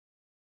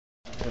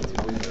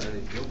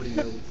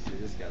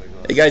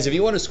Hey guys, if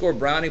you want to score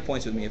brownie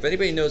points with me, if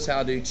anybody knows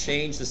how to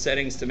change the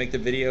settings to make the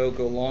video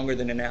go longer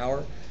than an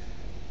hour,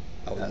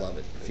 I would love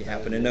it if you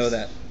happen to know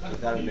that.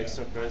 Without a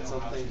mix-up or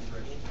something.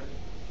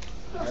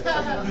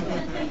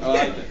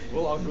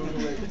 Well, I'll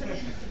Google it.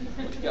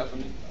 What you got for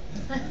me?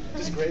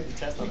 Just grade the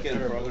test on the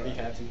curve. I'll be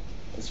happy.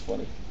 That's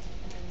funny.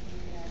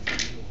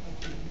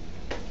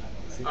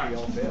 See if we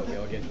all fail, we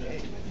all get an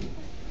A.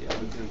 Yeah,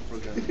 we can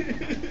forget.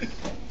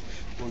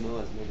 Well, no,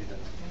 that's maybe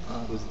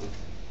that was the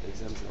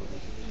exams.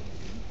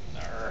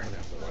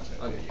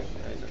 Okay.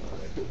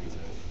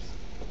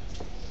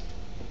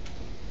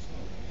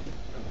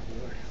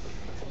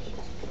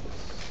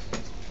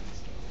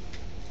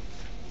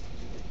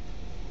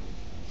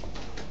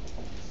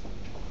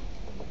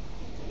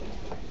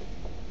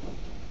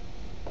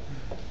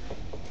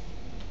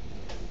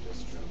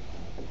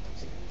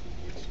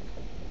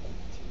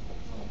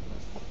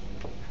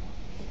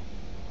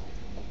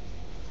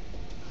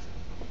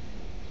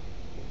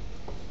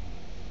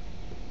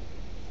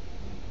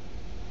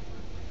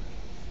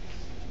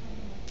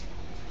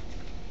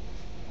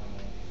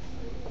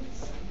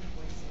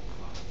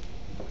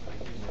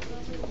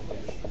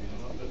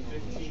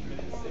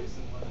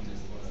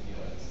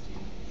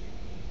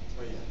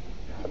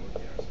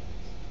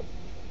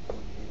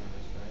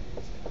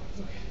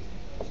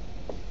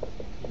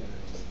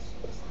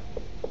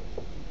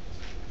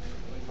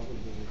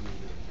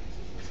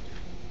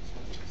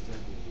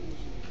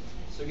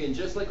 So again,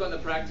 just like on the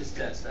practice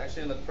test,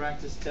 actually on the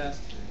practice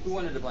test, who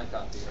wanted a blank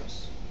copy of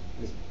this?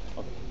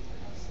 Okay.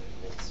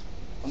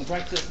 On the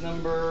practice test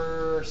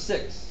number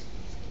 6,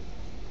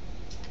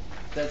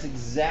 that's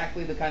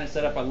exactly the kind of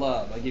setup I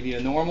love. I give you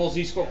a normal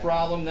z-score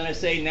problem, then I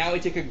say now we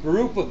take a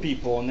group of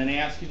people and then I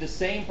ask you the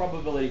same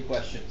probability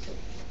questions.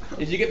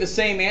 If you get the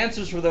same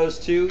answers for those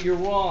two, you're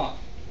wrong.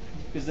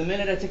 Because the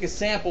minute I take a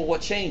sample,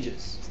 what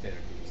changes?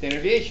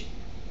 Standard deviation.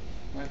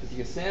 Right? If you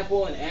take a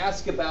sample and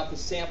ask about the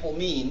sample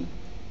mean,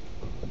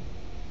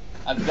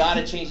 I've got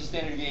to change the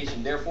standard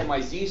deviation. Therefore,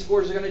 my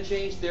z-scores are going to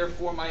change.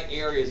 Therefore, my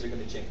areas are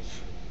going to change.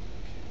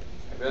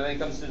 If everything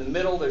comes to the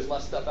middle, there's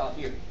less stuff out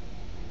here.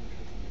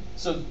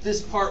 So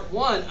this part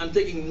 1, I'm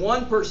taking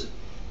one person,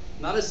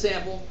 not a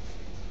sample.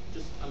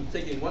 Just I'm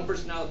taking one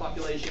person out of the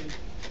population.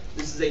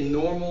 This is a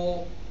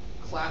normal,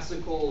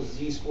 classical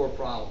z-score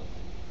problem.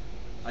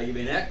 I give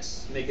you an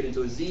x, make it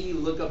into a z,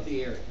 look up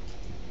the area.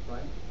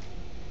 Right?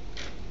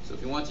 So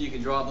if you want to, you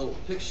can draw a little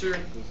picture.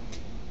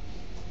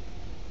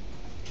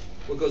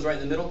 What goes right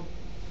in the middle?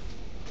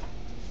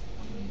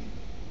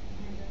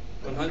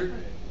 100.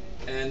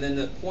 And then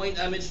the point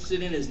I'm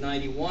interested in is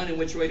 91. And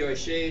which way do I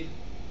shade?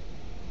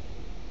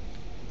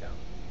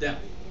 Down.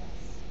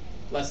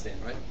 Less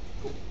than, right?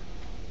 Cool.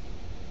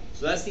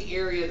 So that's the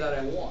area that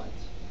I want.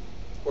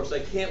 Of course, I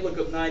can't look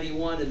up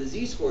 91 in the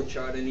z-score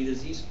chart. I need a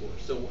z-score.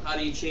 So how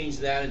do you change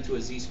that into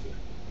a z-score?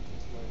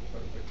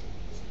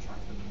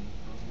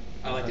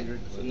 I like it.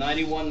 So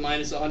 91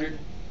 minus 100?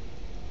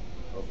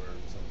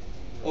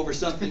 Over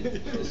something.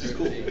 This is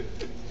cool.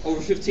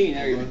 Over 15.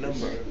 There you go.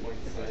 So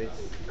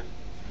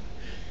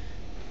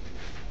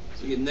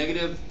you get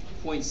negative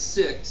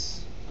 0.6.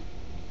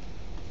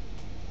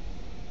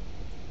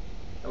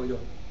 How are we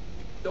doing?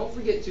 Don't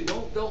forget to,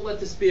 don't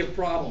let this be a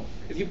problem.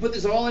 If you put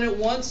this all in at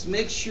once,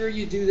 make sure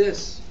you do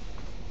this.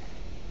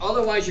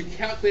 Otherwise, your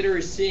calculator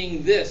is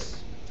seeing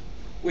this,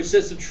 which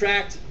says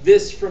subtract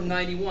this from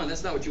 91.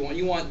 That's not what you want.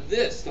 You want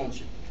this, don't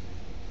you?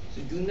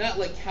 So do not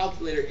let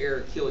calculator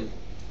error kill you.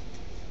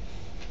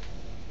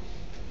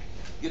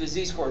 Get a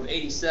z-score of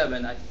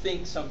 87, I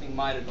think something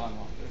might have gone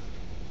wrong there.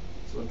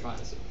 That's what I'm trying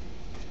to say.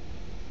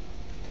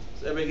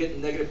 So everybody get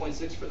negative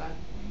 0.6 for that?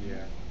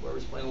 Yeah.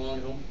 Whoever's playing along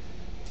at home.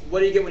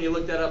 What do you get when you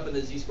look that up in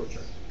the z-score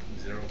chart?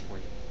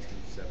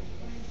 0.27.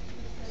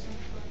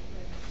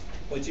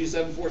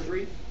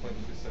 0.2743?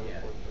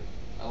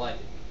 I like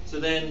it. So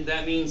then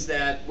that means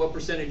that what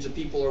percentage of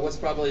people, or what's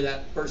probably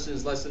that person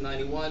is less than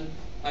 91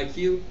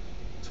 IQ?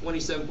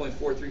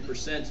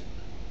 27.43%.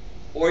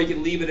 Or you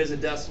can leave it as a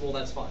decimal,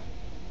 that's fine.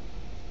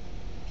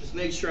 Just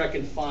make sure I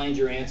can find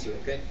your answer,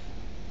 okay?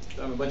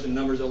 So I have a bunch of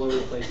numbers all over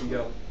the place and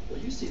go, well,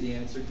 you see the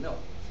answer. No.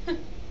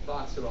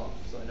 Box it off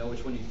so I know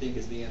which one you think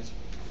is the answer.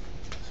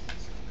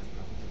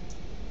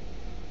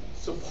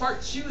 So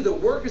part 2, the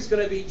work is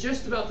going to be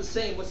just about the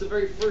same. What's the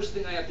very first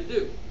thing I have to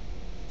do?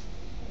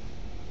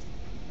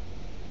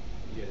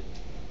 You gotta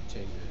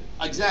change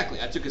it.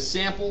 Exactly. I took a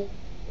sample,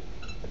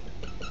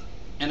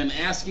 and I'm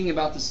asking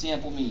about the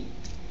sample mean.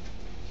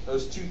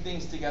 Those two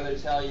things together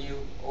tell you,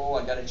 oh,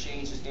 I got to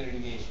change the standard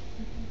deviation.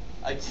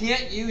 I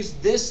can't use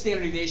this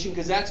standard deviation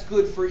because that's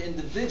good for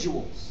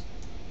individuals.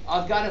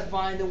 I've got to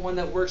find the one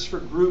that works for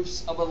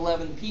groups of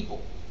 11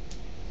 people.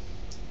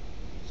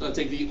 So I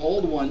take the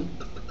old one,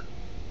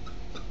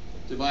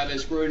 divide by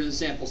square root of the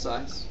sample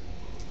size.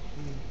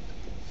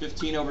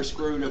 15 over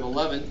square root of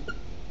 11.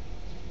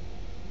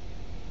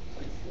 It's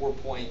like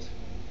 4.818.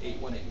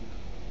 What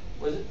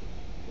is it?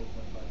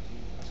 4.52.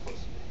 That's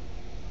close.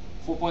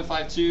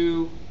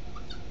 4.52.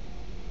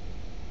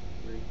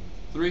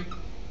 3.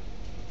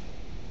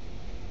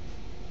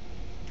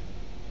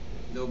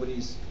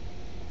 Nobody's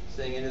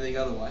saying anything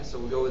otherwise, so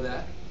we'll go with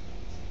that.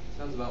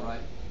 Sounds about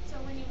right. So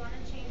when you want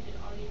to change it,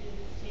 all you do is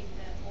take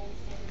the old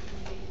standard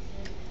deviation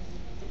and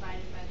divide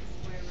it by the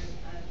square root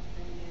of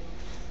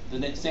the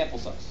new. The sample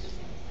size.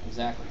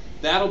 Exactly.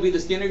 That'll be the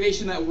standard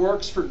deviation that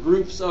works for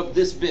groups of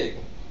this big.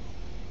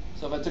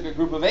 So if I took a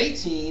group of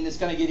 18, it's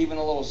going to get even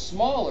a little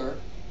smaller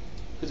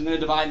because I'm going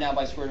to divide now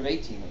by square root of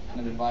 18. I'm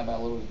going to divide by a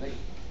little bit bigger.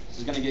 This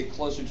is going to get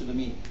closer to the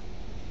mean.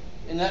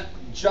 And that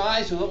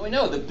jives with what we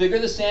know. The bigger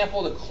the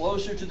sample, the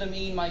closer to the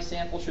mean my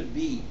sample should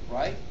be,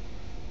 right?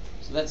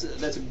 So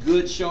that's a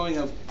good showing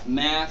of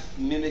math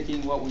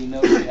mimicking what we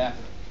know should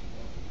happen.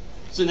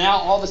 So now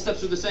all the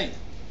steps are the same.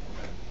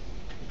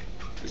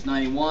 There's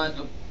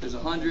 91, there's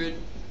 100,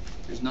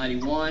 there's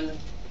 91.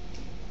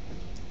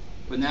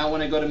 But now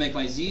when I go to make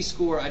my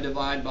z-score, I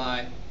divide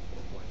by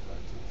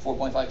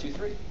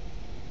 4.523.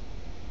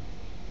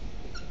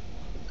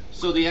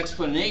 So the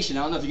explanation,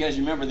 I don't know if you guys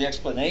remember the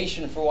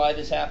explanation for why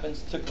this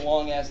happens, took a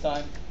long ass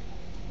time.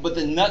 But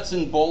the nuts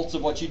and bolts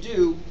of what you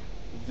do,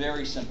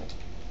 very simple.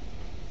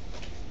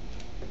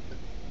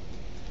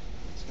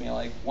 It's going to be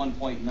like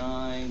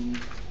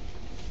 1.94.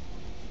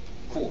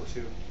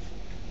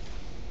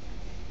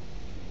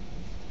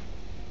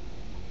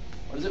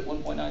 What is it,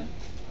 1.9?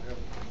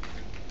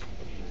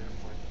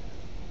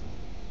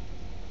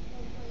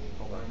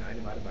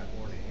 Divided by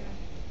 4.5.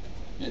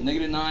 Yeah,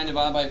 negative 9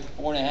 divided by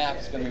 4.5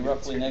 is going to be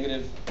roughly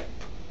negative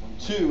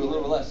 2, a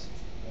little bit less.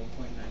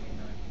 1.99.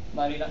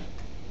 99.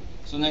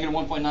 So negative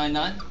 1.99?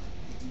 I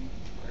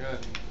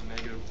got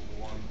negative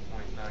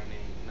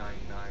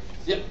 1.9899.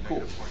 Yep, cool.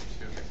 Negative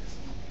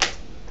 0.2.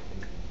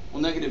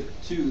 Well, negative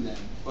 2 then.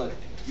 But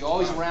you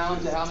always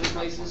round to how many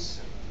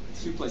places?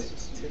 2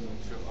 places.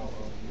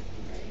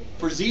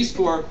 For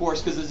z-score, of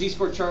course, because the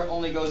z-score chart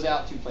only goes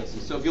out 2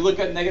 places. So if you look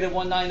at negative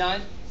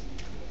 199,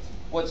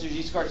 what's your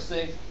z-score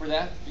say for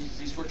that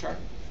z-score chart?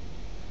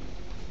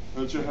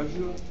 What's your hash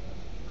rate?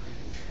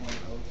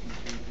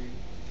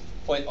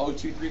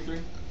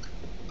 0.0233.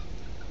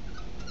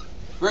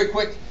 Very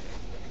quick.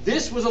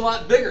 This was a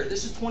lot bigger.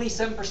 This is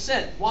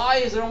 27%. Why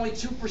is there only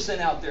 2%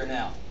 out there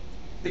now?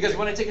 Because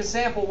when I take a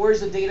sample,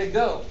 where's the data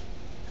go?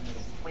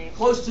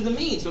 Close to the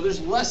mean. So there's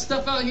less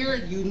stuff out here.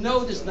 You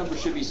know this number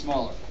should be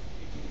smaller.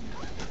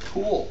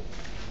 Cool.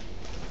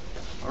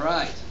 All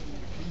right.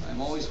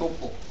 I'm always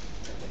hopeful.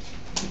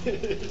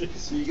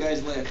 See you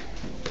guys later.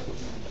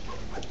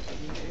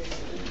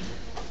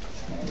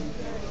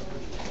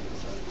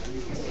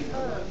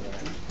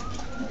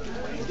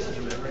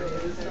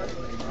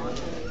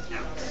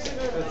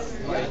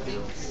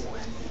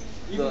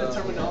 Even the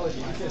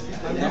terminology. I'm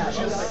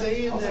just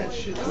saying that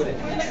shit.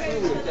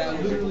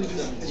 Literally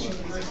just.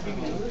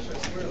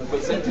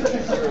 But 0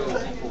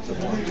 is equal to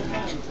 1.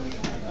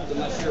 I'm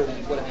not sure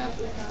what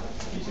happened.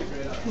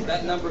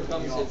 That number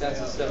comes if that's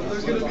a 7.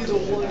 There's going to be the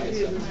one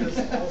kid who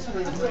just all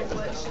spring break. I'm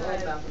not sure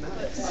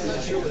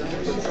what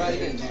happened. So try it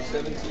again. Do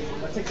 17.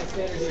 2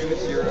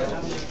 0.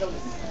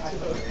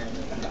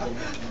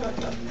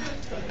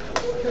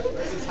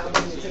 This is how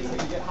many it takes me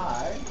to get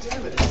high. 2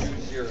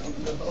 0.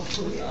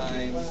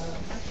 9. 9.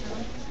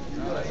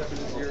 2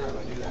 0. 9.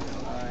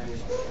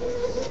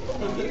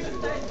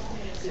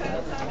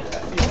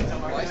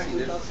 Oh, I see.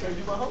 There's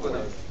what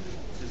else?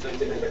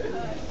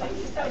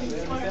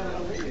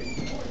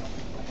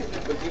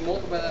 But if you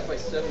multiply that by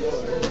 7,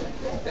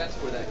 that's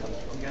where that comes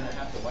from. I'm gonna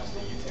have to watch the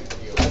YouTube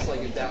video. So that's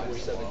like if that were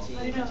 17.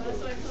 I know, that's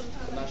what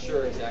I'm not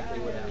sure exactly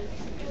what happened.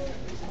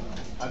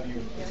 Have you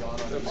gone on?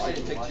 So it probably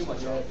didn't take too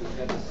much off because we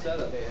got the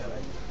setup.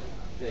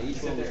 Yeah,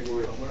 each one was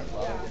worth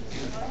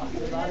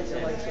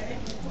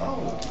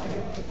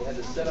we had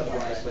the setup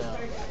right, but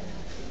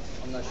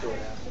I'm not sure what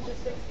happened.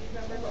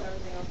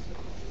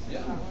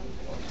 Yeah.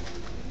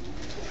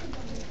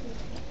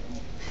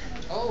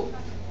 Oh.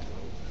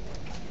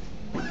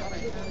 I thought I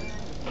had it.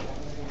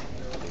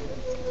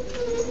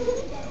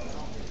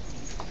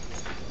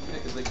 Yeah,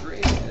 because they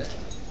graded it.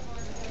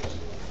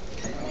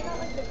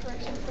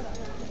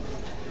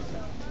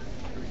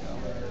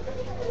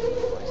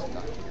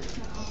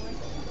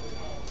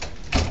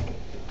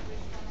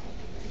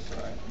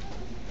 Sorry.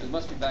 It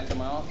must be back in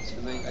my office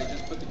because I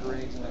just put the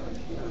grades in my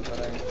computer, but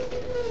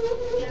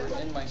they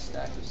were in my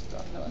stack of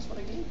stuff. No, that's what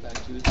I gave it back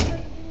to. Isn't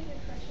it?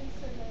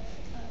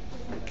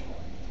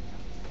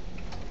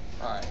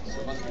 Alright, so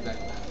it must be back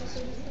in my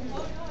office.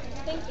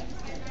 Thank you.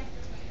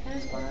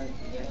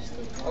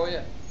 Oh,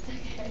 yeah.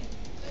 Okay.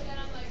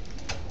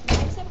 I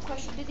just have a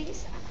question. Do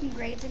these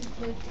grades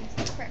include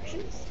test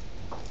corrections?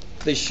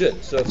 They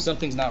should. So if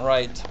something's not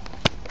right.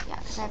 Yeah,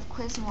 because I have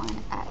quiz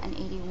 1 at an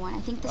 81. I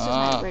think this is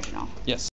my original. Yes.